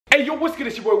Hey yo, what's good?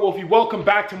 It's your boy Wolfie. Welcome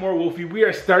back to MoreWolfie. We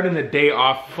are starting the day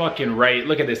off fucking right.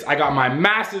 Look at this. I got my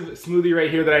massive smoothie right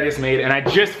here that I just made, and I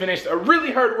just finished a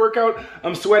really hard workout.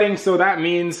 I'm sweating, so that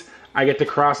means I get to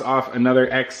cross off another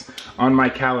X on my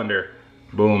calendar.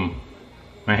 Boom.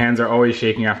 My hands are always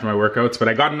shaking after my workouts, but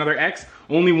I got another X.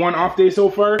 Only one off day so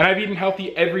far, and I've eaten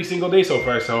healthy every single day so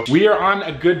far, so we are on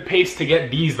a good pace to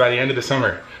get B's by the end of the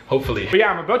summer, hopefully. But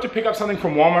yeah, I'm about to pick up something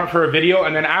from Walmart for a video,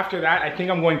 and then after that, I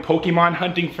think I'm going Pokemon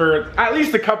hunting for at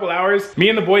least a couple hours. Me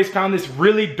and the boys found this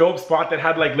really dope spot that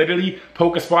had like literally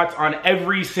Poke spots on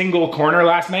every single corner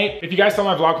last night. If you guys saw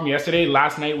my vlog from yesterday,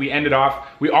 last night we ended off,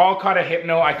 we all caught a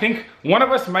Hypno. I think one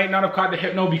of us might not have caught the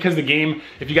Hypno because the game,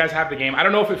 if you guys have the game, I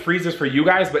don't know if it freezes for you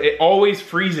guys, but it always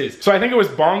freezes. So I think it was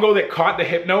Bongo that caught the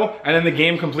Hypno, and then the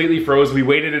game completely froze. We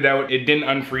waited it out, it didn't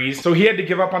unfreeze. So he had to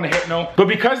give up on the Hypno. But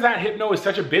because that Hypno is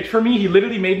such a bitch for me, he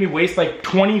literally made me waste like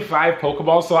 25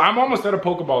 Pokeballs. So I'm almost out of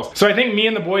Pokeballs. So I think me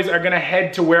and the boys are gonna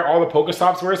head to where all the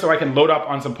Pokestops were so I can load up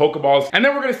on some Pokeballs. And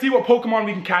then we're gonna see what Pokemon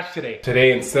we can catch today.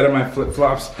 Today, instead of my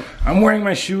flip-flops, I'm wearing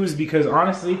my shoes because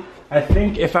honestly, I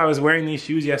think if I was wearing these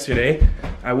shoes yesterday,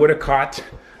 I would have caught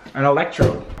an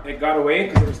Electrode. It got away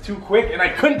because it was too quick and I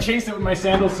couldn't chase it with my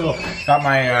sandals, so got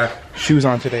my shoes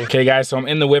on today. Okay guys, so I'm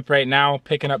in the whip right now,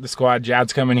 picking up the squad.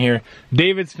 Jad's coming here.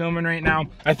 David's filming right now.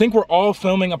 I think we're all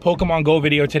filming a Pokemon Go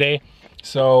video today.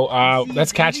 So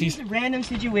let's catch these. Random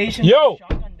situations. Yo!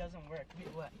 Shotgun doesn't work. Wait,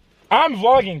 what? I'm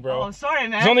vlogging, bro. Oh, sorry,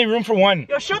 man. There's only room for one.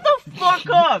 Yo, shut the fuck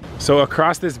up! So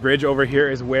across this bridge over here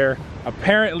is where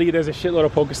apparently there's a shitload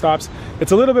of Pokestops.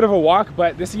 It's a little bit of a walk,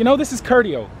 but this, you know, this is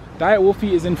cardio. Diet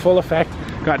Wolfie is in full effect.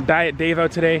 Got Diet Dave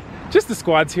out today. Just the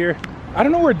squad's here. I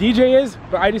don't know where DJ is,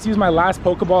 but I just used my last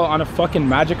Pokeball on a fucking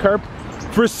Magikarp.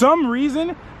 For some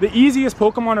reason, the easiest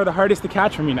Pokemon are the hardest to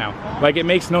catch for me now. Like, it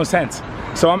makes no sense.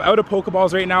 So I'm out of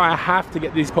Pokeballs right now. I have to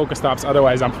get these Pokestops,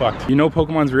 otherwise I'm fucked. You know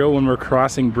Pokemon's real when we're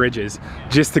crossing bridges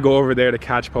just to go over there to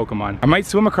catch Pokemon. I might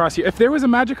swim across here. If there was a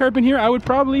Magikarp in here, I would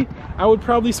probably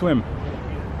swim.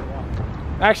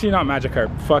 Actually, not Magikarp,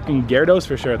 fucking Gyarados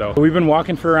for sure though. We've been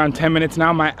walking for around 10 minutes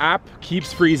now. My app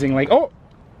keeps freezing. Like, oh,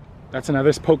 that's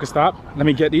another Pokestop. Let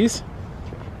me get these.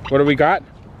 What do we got?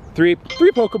 Three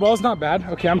Pokeballs, not bad.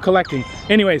 Okay, I'm collecting.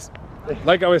 Anyways,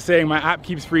 like I was saying, my app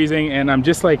keeps freezing and I'm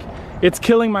just like, it's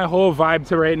killing my whole vibe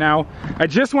to right now. I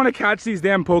just want to catch these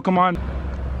damn Pokemon.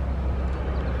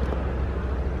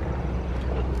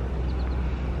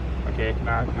 Okay,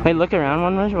 nah. Hey, look around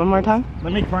one more time.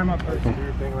 Let me climb up first. Do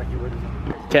your thing like you would.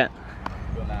 Okay.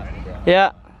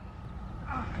 Yeah.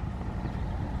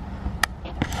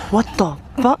 What the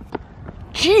fuck?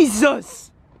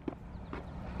 Jesus!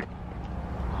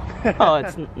 Oh,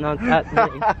 it's not that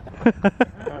big.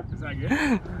 Is that good?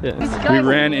 Yeah. We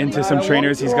ran into some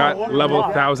trainers. He's got level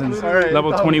thousands,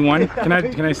 level 21. Can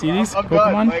I see these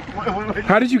Pokemon?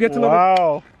 How did you get to level?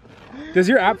 Wow. Does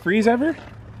your app freeze ever?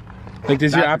 Like,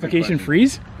 does your application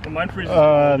freeze? Mine freezes.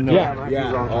 No.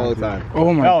 Yeah, all the time.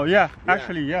 Oh my. Oh yeah,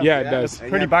 actually yeah. Yeah, it does. It's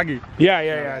pretty buggy. Yeah,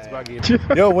 it's buggy.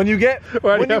 Yo, when you catch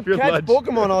lunch?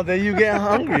 Pokemon all day, you get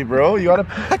hungry, bro. You gotta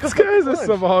pack This guy's a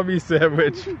salami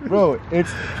sandwich. Bro,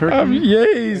 it's turkey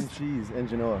yes. and cheese and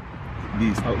Genoa.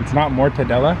 These. Oh, it's not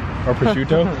mortadella or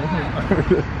prosciutto?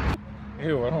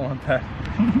 Ew, I don't want that.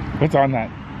 What's on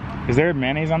that? Is there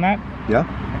mayonnaise on that? Yeah.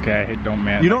 Okay, I don't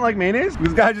mayonnaise. You don't like mayonnaise?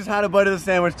 This guy just had a bite of the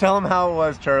sandwich. Tell him how it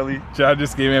was, Charlie. Jad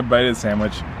just gave me a bite of the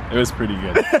sandwich. It was pretty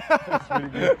good.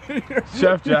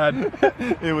 Chef Jad.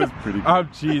 It was pretty good. I'm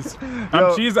cheese.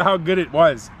 I'm cheese at how good it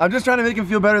was. I'm just trying to make him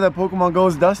feel better that Pokemon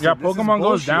Go's dusted. Yeah, Pokemon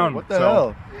goes down. What the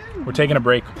hell? We're taking a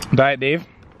break. Diet Dave,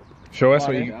 show us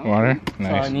what you water.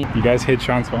 Nice. You guys hid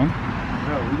Sean's phone?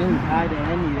 Bro, we didn't hide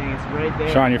anything. It's right there.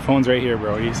 Sean, your phone's right here,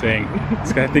 bro. What are you saying?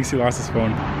 This guy thinks he lost his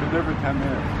phone. It's been there for 10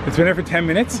 minutes. It's been there for 10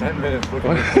 minutes? 10 minutes. Look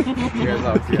at it. You guys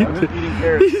not see. I'm just eating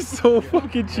carrots. He's so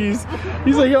fucking cheese.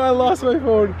 He's like, yo, I lost my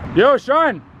phone. Yo,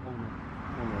 Sean.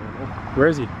 Where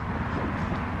is he?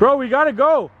 Bro, we gotta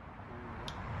go.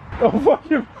 Oh, fuck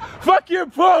your phone. Fuck your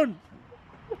phone.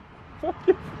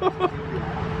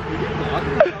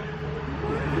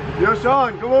 Yo,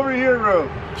 Sean, come over here, bro.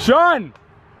 Sean,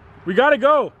 we gotta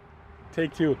go.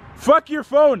 Take two. Fuck your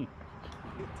phone.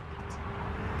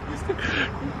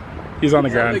 He's on the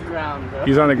ground. Bro.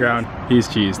 He's on the ground. He's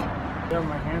cheesed. Yo,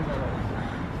 my hands are like,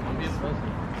 I'm being supposed to.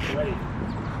 Ready.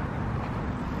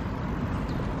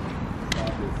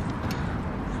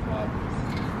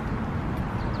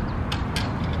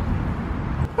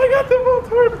 I got the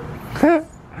Voltorb.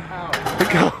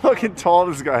 Look how fucking tall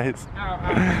this guy is.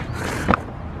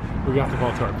 We got the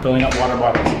Voltorb. Filling up water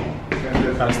bottles.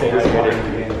 Gotta stay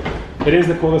hydrated. It is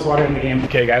the coolest water in the game.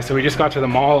 Okay guys, so we just got to the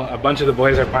mall. A bunch of the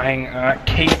boys are buying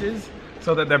cases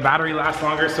so that their battery lasts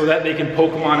longer, so that they can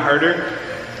Pokemon harder.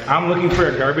 I'm looking for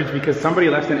a garbage because somebody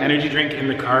left an energy drink in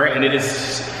the car and it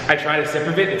is, I tried a sip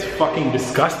of it, it's fucking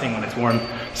disgusting when it's warm,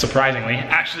 surprisingly.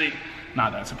 Actually,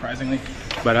 not that surprisingly.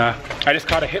 But I just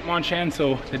caught a Hitmonchan,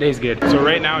 so the day's good. So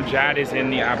right now, Jad is in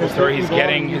the Apple store. He's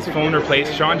getting his phone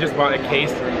replaced. Sean just bought a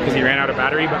case because he ran out of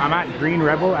battery, but I'm at Green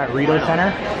Rebel at Rito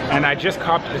Center, and I just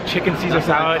copped the chicken Caesar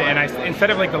salad, and instead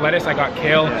of like the lettuce, I got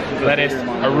kale, lettuce,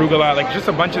 arugula, like just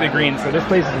a bunch of the greens. So this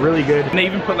place is really good. And they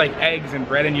even put like eggs and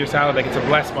bread in your salad, like it's a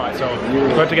blessed spot. So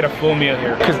we're about to get a full meal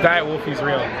here, because Diet Wolfie's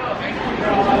real.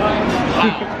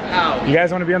 Ow. You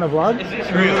guys want to be on the vlog? Is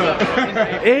this real?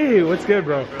 Hey, what's good,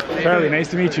 bro? Charlie, nice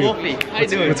to meet you. Wolfie, how you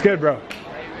doing? What's good, bro?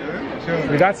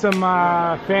 We got some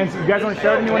fans. You guys want to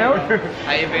shout anyone out?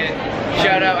 How you been?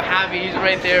 Shout out Javi, he's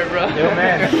right there, bro. Yo,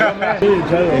 man. Yo, man.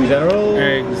 In general,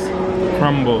 Eggs,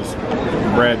 crumbles,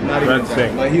 bread,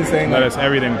 breadstick, like he's saying lettuce,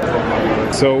 everything.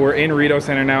 So we're in Rito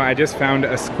Center now. I just found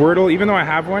a Squirtle, even though I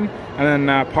have one, and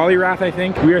then Polyrath, I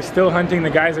think. We are still hunting. The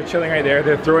guys are chilling right there.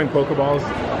 They're throwing Pokeballs.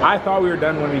 I thought we were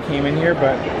done when we came in here,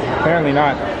 but apparently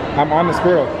not. I'm on the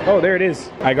Squirtle. Oh, there it is.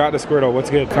 I got the Squirtle. What's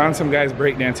good? Found some guys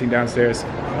breakdancing downstairs.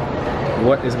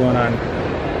 What is going on?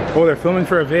 Oh, they're filming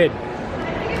for a vid.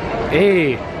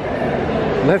 Hey,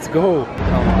 let's go.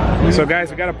 So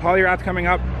guys, we got a Polyrath coming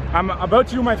up. I'm about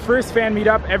to do my first fan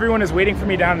meetup. Everyone is waiting for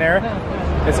me down there.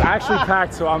 It's actually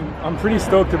packed, so I'm pretty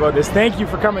stoked about this. Thank you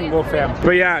for coming, Wolf Fam.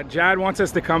 But yeah, Jad wants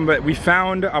us to come, but we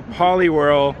found a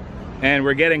Poliwhirl and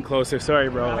we're getting closer. Sorry,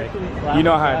 bro. Like, you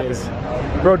know how it is.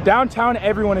 Bro, downtown,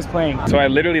 everyone is playing. So I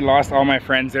literally lost all my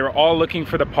friends. They were all looking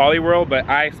for the Poliwhirl, but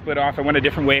I split off. I went a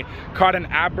different way. Caught an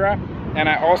Abra, and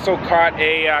I also caught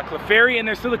a Clefairy, and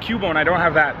there's still a Cubone. I don't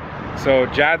have that. So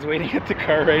Jad's waiting at the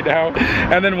car right now,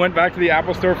 and then went back to the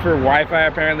Apple store for Wi-Fi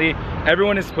apparently.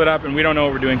 Everyone is split up and we don't know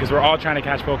what we're doing because we're all trying to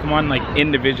catch Pokemon like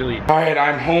individually. All right,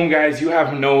 I'm home, guys. You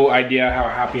have no idea how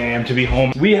happy I am to be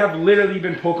home. We have literally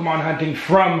been Pokemon hunting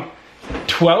from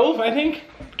 12, I think?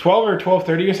 12 or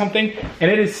 12:30 or something, and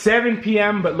it is 7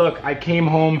 p.m. but look, I came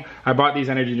home, I bought these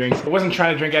energy drinks. I wasn't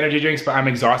trying to drink energy drinks, but I'm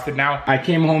exhausted now. I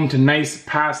came home to nice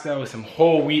pasta with some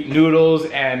whole wheat noodles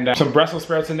and some Brussels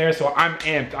sprouts in there, so I'm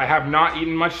amped. I have not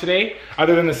eaten much today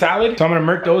other than the salad, so I'm gonna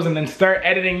murk those and then start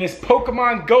editing this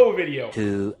Pokemon Go video.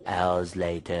 2 hours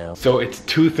later. So it's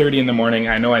 2:30 in the morning.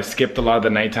 I know I skipped a lot of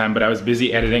the nighttime, but I was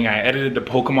busy editing. I edited the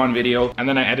Pokemon video, and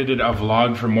then I edited a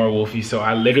vlog for MoreWolfie, so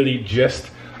I literally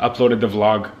just uploaded the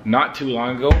vlog not too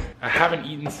long ago. I haven't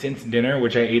eaten since dinner,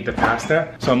 which I ate the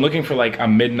pasta. So I'm looking for like a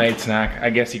midnight snack.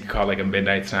 I guess you could call it like a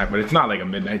midnight snack, but it's not like a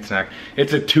midnight snack.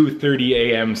 It's a 2:30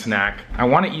 a.m. snack. I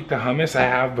want to eat the hummus I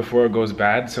have before it goes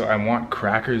bad, so I want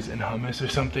crackers and hummus or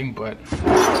something, but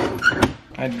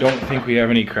I don't think we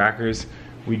have any crackers.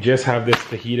 We just have this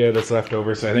fajita that's left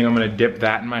over, so I think I'm gonna dip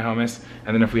that in my hummus.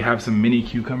 And then if we have some mini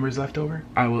cucumbers left over,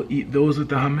 I will eat those with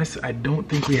the hummus. I don't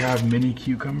think we have mini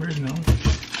cucumbers, no.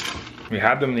 We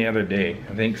had them the other day.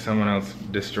 I think someone else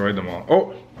destroyed them all.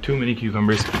 Oh, 2 mini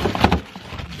cucumbers.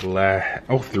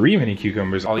 Oh, 3 mini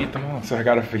cucumbers. I'll eat them all. So I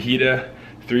got a fajita,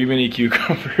 3 mini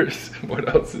cucumbers.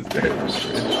 What else is there?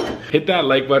 Hit that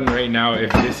like button right now if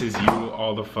this is you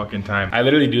all the fucking time. I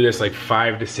literally do this like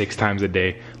 5 to 6 times a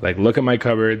day. Like look at my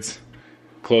cupboards,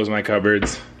 close my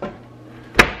cupboards,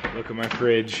 look at my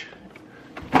fridge.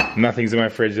 Nothing's in my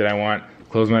fridge that I want.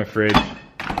 Close my fridge.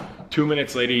 2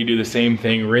 minutes later, you do the same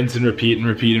thing, rinse and repeat and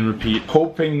repeat and repeat,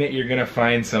 hoping that you're gonna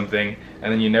find something,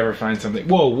 and then you never find something.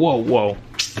 Whoa, whoa, whoa.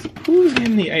 Who's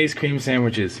in the ice cream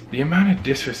sandwiches? The amount of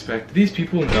disrespect. Do these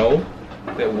people know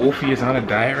that Wolfie is on a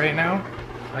diet right now?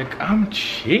 Like, I'm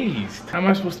chased. How am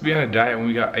I supposed to be on a diet when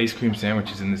we got ice cream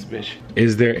sandwiches in this bitch?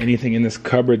 Is there anything in this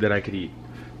cupboard that I could eat?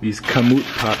 These Kamut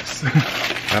puffs.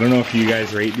 I don't know if you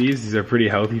guys rate these. These are pretty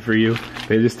healthy for you.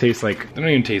 They just taste like, they don't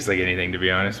even taste like anything to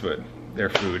be honest, but they're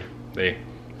food. They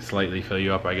slightly fill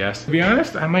you up, I guess. To be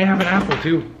honest, I might have an apple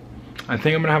too. I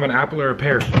think I'm gonna have an apple or a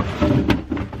pear.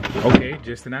 Okay,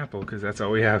 just an apple, because that's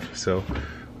all we have. So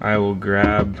I will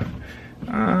grab,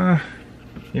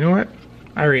 you know what?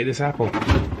 I rate this apple.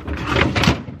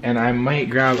 And I might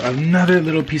grab another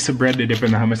little piece of bread to dip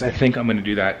in the hummus. I think I'm gonna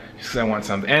do that, just because I want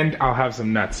something. And I'll have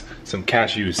some nuts, some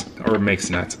cashews, or mixed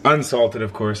nuts. Unsalted,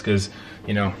 of course, because,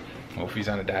 you know, Wolfie's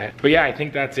on a diet. But yeah, I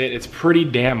think that's it. It's pretty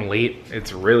damn late.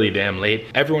 It's really damn late.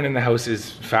 Everyone in the house is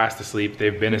fast asleep.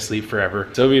 They've been asleep forever.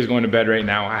 Sylvia's going to bed right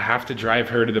now. I have to drive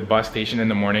her to the bus station in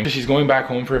the morning. She's going back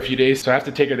home for a few days, so I have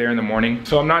to take her there in the morning.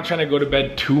 So I'm not trying to go to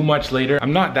bed too much later.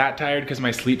 I'm not that tired because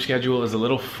my sleep schedule is a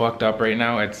little fucked up right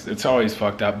now. It's always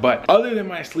fucked up. But other than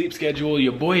my sleep schedule,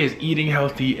 your boy is eating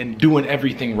healthy and doing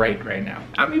everything right now.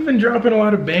 I'm even dropping a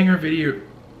lot of banger video.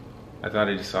 I thought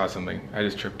I just saw something. I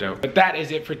just tripped out. But that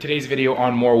is it for today's video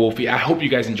on MoreWolfie. I hope you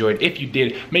guys enjoyed. If you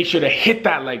did, make sure to hit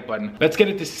that like button. Let's get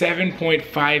it to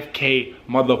 7.5K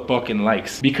motherfucking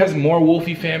likes. Because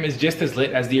MoreWolfie fam is just as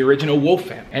lit as the original Wolf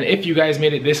fam. And if you guys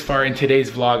made it this far in today's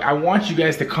vlog, I want you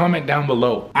guys to comment down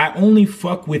below. I only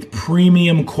fuck with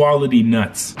premium quality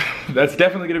nuts. That's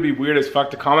definitely gonna be weird as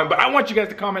fuck to comment, but I want you guys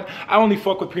to comment, I only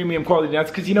fuck with premium quality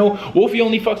nuts, because you know, Wolfie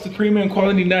only fucks with premium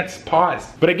quality nuts, pause.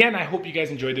 But again, I hope you guys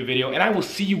enjoyed the video, and I will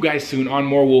see you guys soon on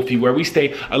MoreWolfie, where we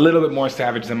stay a little bit more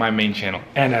savage than my main channel.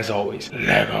 And as always,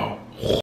 Lego.